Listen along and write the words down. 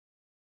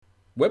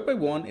WebWay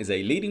 1 is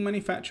a leading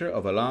manufacturer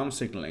of alarm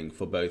signaling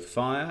for both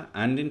fire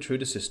and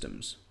intruder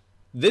systems.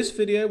 This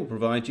video will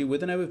provide you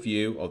with an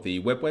overview of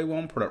the WebWay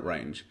 1 product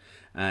range,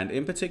 and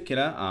in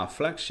particular our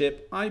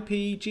flagship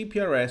IP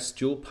GPRS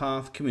dual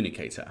path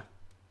communicator.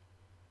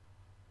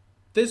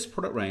 This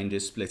product range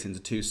is split into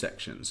two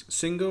sections,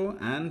 single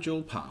and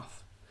dual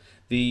path.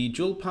 The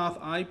dual path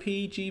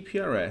IP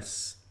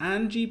GPRS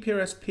and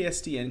GPRS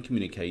PSTN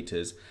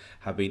communicators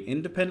have been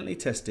independently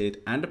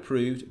tested and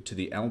approved to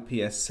the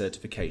LPS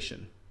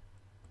certification.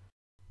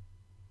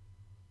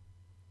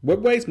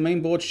 WebWay's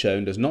mainboard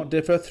shown does not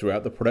differ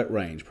throughout the product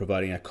range,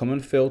 providing a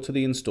common feel to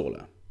the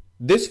installer.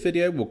 This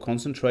video will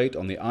concentrate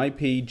on the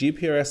IP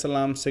GPRS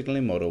alarm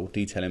signaling model,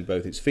 detailing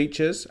both its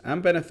features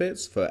and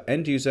benefits for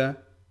end user,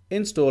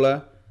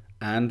 installer,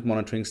 and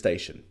monitoring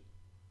station.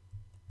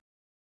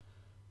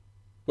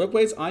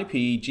 WebWay's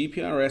IP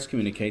GPRS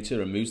communicator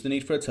removes the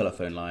need for a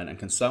telephone line and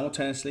can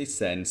simultaneously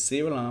send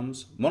serial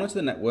alarms, monitor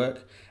the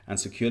network, and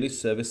securely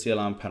service the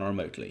alarm panel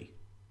remotely.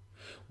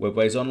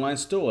 WebWay's online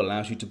store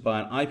allows you to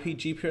buy an IP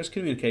GPRS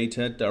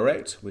communicator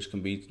direct, which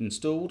can be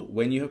installed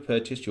when you have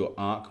purchased your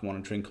ARC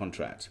monitoring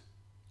contract.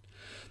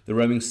 The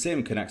roaming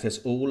SIM can access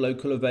all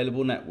local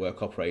available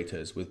network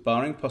operators, with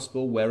barring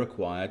possible where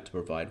required to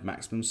provide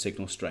maximum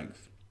signal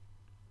strength.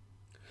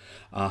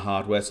 Our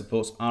hardware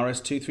supports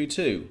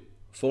RS-232,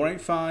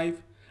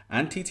 485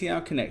 and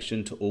TTR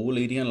connection to all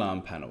leading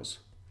alarm panels.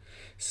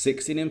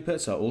 16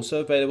 inputs are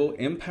also available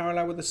in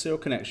parallel with the serial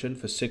connection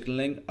for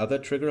signaling other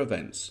trigger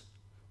events,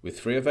 with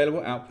 3 available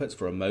outputs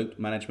for remote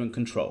management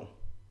control.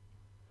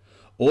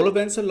 All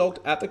events are logged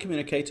at the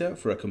communicator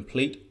for a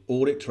complete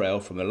audit trail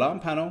from the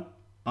alarm panel,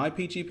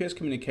 IP GPS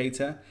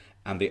communicator,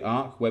 and the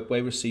ARC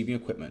WebWay receiving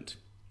equipment.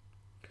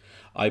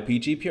 IP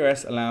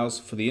GPRS allows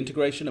for the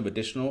integration of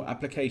additional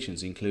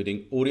applications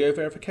including audio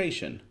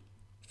verification,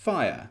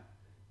 fire,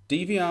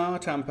 DVR,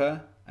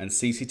 tamper, and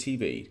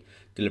CCTV,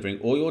 delivering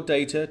all your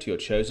data to your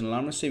chosen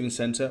alarm receiving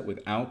center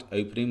without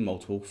opening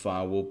multiple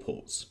firewall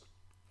ports.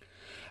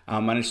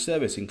 Our managed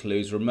service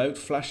includes remote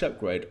flash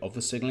upgrade of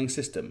the signaling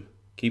system,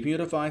 keeping your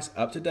device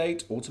up to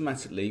date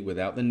automatically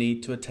without the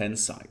need to attend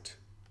site.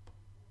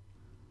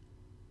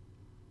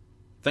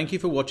 Thank you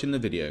for watching the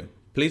video.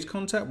 Please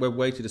contact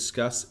WebWay to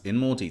discuss in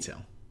more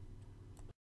detail.